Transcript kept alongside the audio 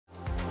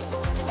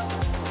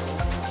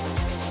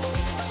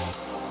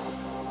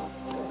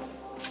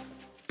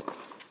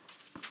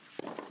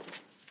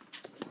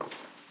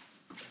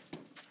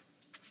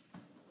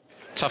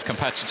tough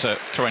competitor,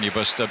 Carreno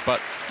Busta, but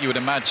you would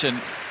imagine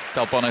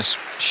Delbonis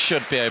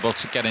should be able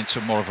to get into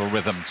more of a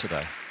rhythm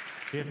today.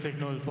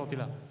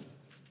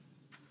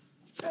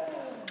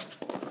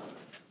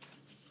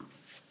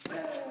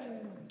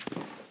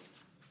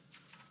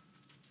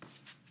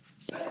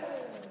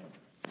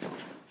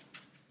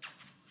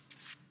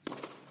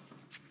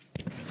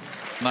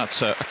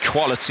 That's a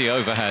quality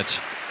overhead.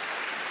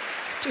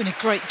 Doing a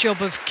great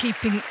job of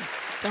keeping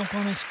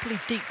Delbonis pretty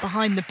deep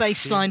behind the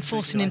baseline,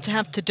 forcing him to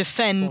have to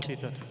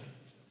defend.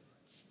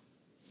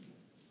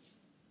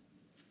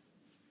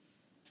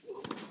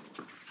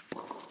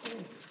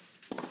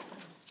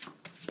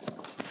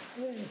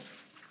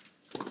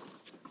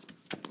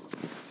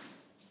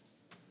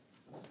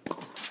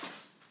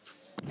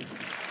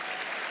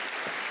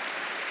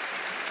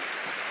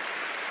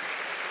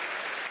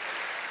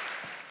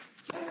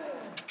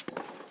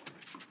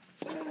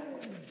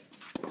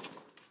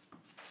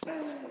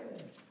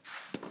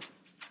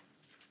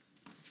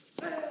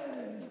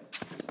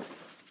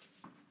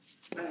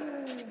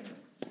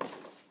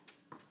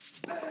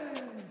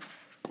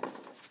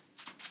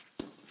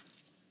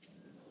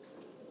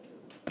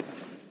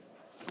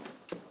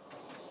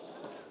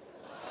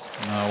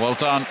 Oh, well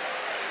done.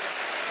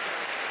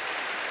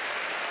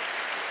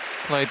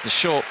 Played the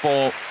short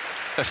ball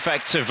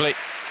effectively.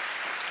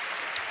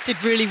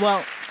 Did really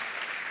well.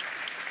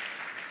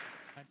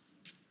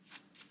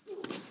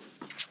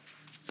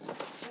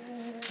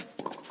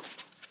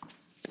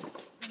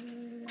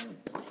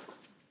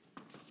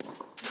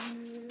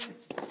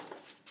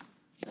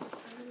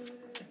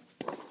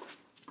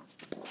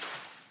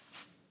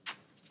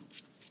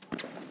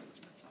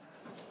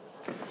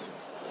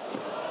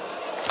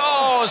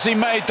 Oh, as he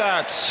made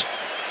that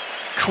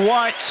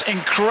quite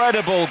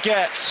incredible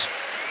get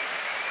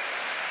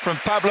from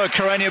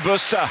Carreno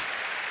Busta.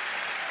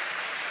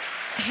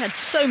 He had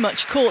so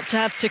much court to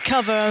have to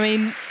cover. I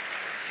mean,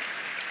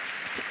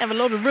 didn't have a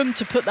lot of room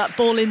to put that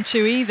ball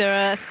into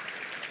either.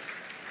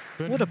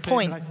 What a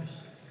point.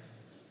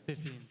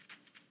 15.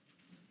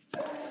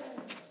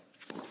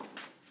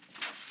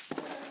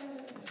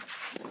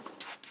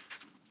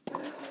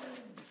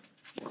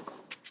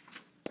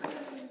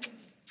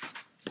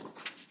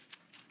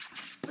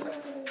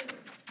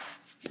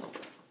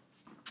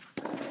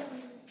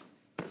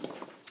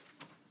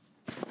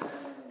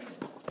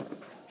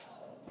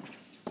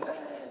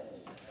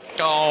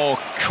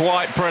 Oh,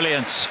 quite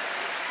brilliant.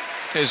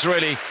 He's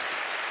really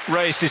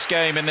raised his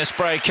game in this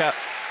breaker.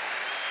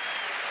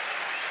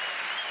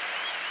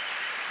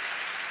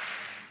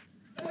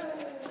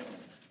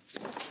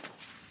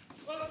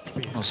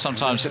 Well,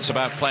 sometimes it's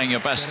about playing your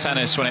best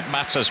tennis when it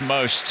matters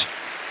most.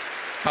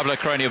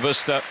 Carreno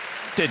Busta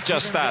did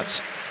just that.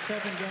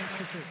 7 games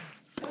to 6.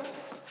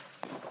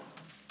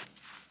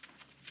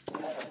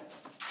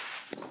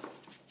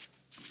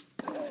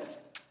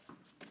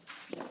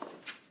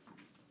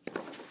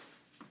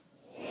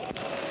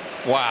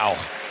 Wow.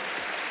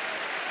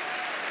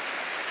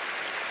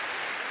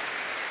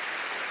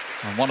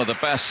 And one of the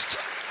best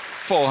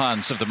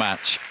forehands of the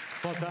match.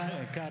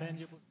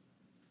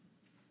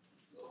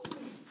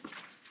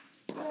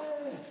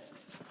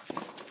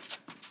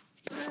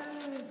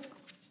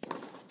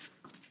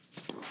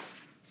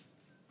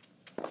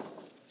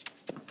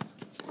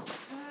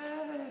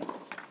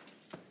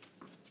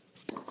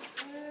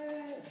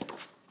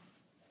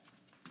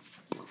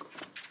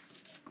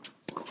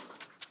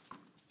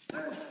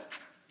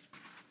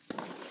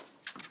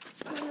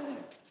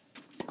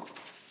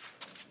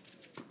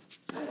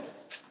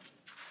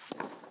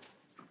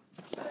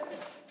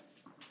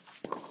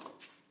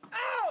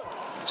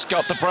 He's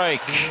got the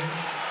break.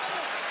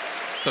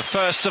 The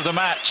first of the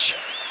match.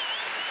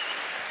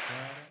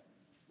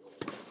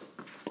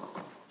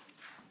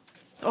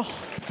 Oh.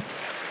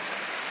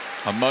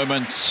 A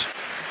moment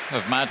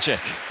of magic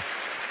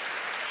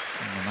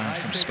from the man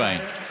from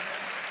Spain.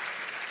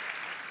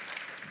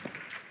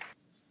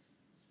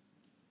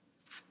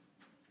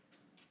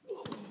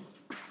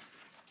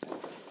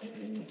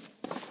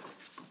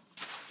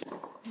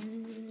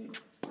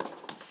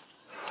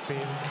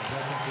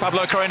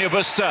 Carreno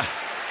Busta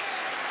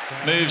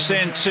moves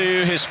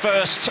into his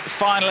first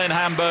final in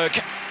Hamburg,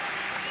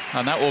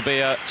 and that will be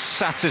a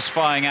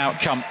satisfying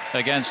outcome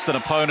against an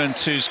opponent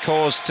who's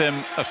caused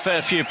him a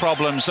fair few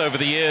problems over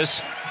the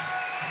years.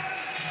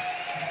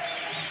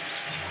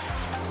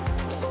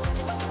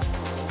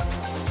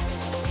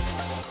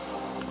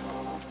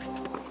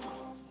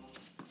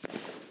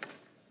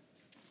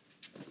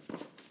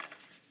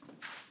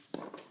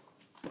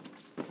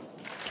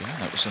 Again,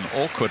 that was an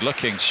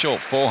awkward-looking short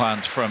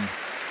forehand from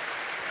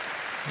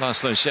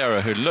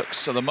Djere, who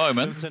looks at the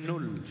moment,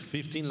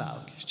 15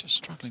 lag. He's just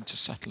struggling to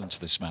settle into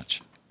this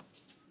match.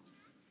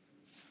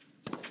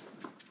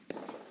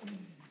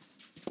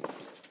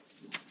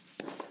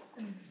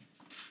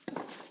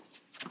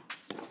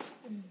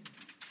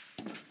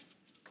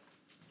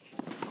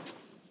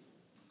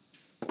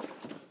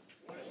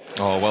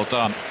 Oh, well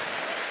done.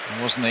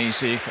 It wasn't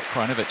easy. I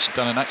thought Krajinovic had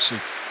done an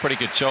actually pretty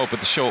good job with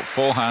the short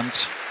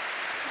forehand.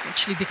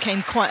 Actually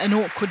became quite an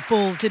awkward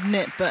ball, didn't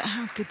it? But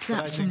how good's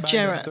that from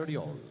Djere?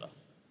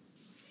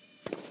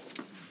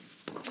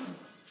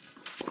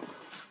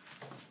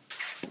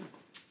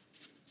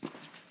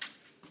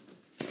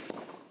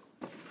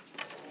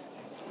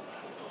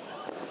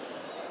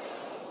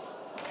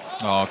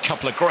 Oh, a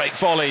couple of great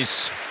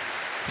volleys,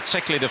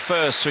 particularly the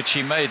first, which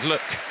he made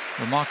look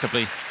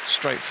remarkably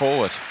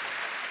straightforward.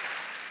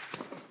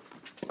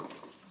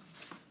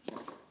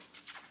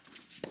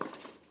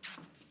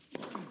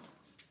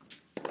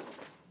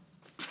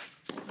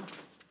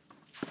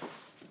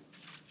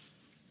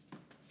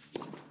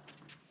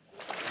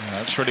 Yeah,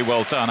 that's really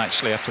well done,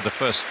 actually, after the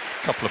first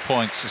couple of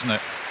points, isn't it?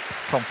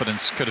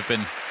 Confidence could have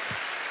been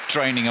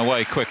draining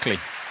away quickly.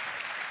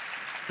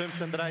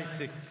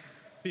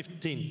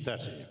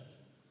 15-30.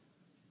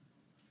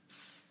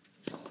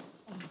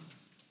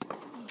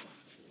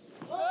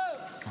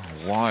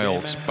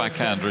 Wild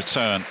backhand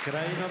return.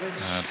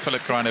 And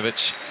Filip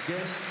Krajinovic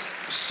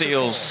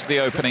seals the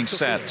opening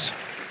set.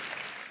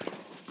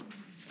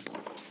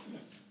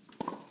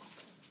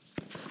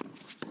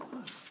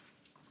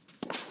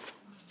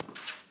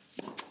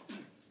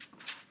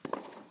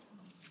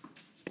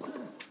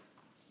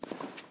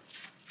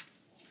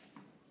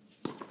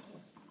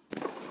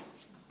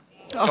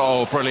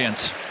 Oh,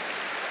 brilliant.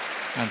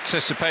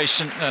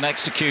 Anticipation and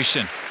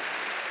execution.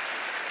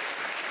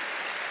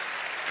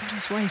 Got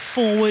his way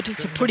forward.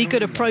 It's a pretty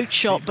good approach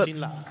shot, but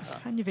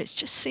Krajinovic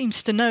just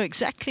seems to know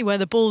exactly where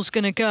the ball's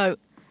going to go.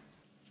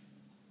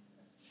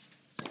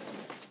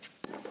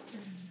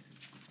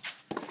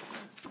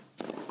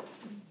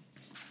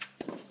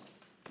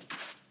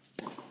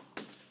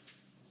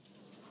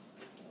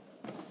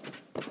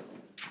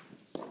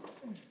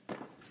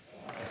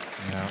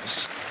 Yeah, it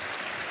was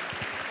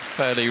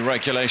fairly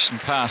regulation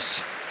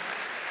pass.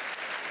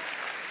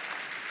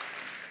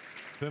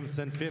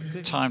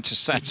 Time to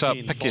set up,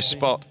 pick your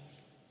spot.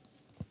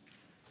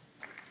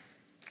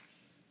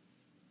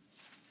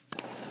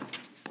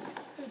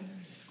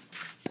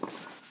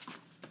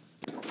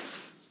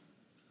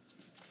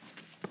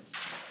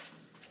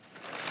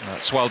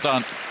 That's well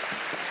done.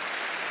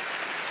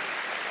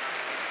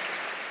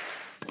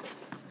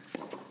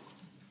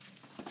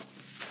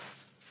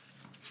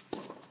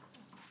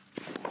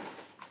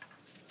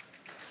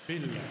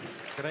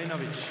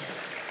 Krajinovic.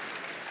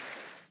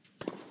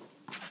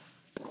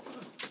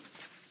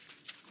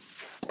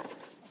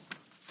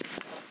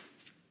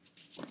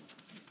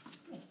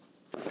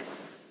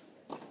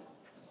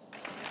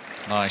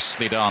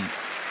 Nicely done.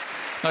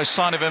 No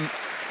sign of him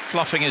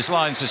fluffing his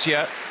lines as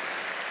yet.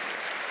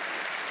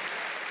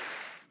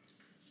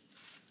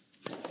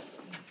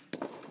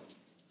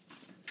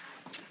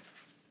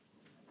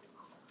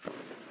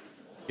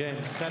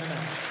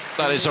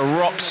 That is a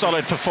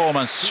rock-solid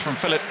performance from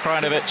Filip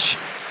Krajinovic,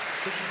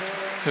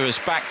 who has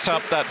backed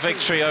up that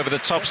victory over the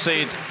top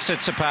seed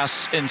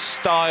Tsitsipas in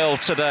style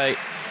today.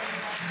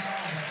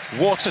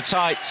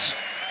 Watertight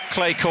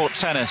clay court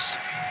tennis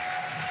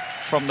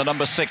from the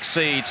number 6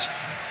 seed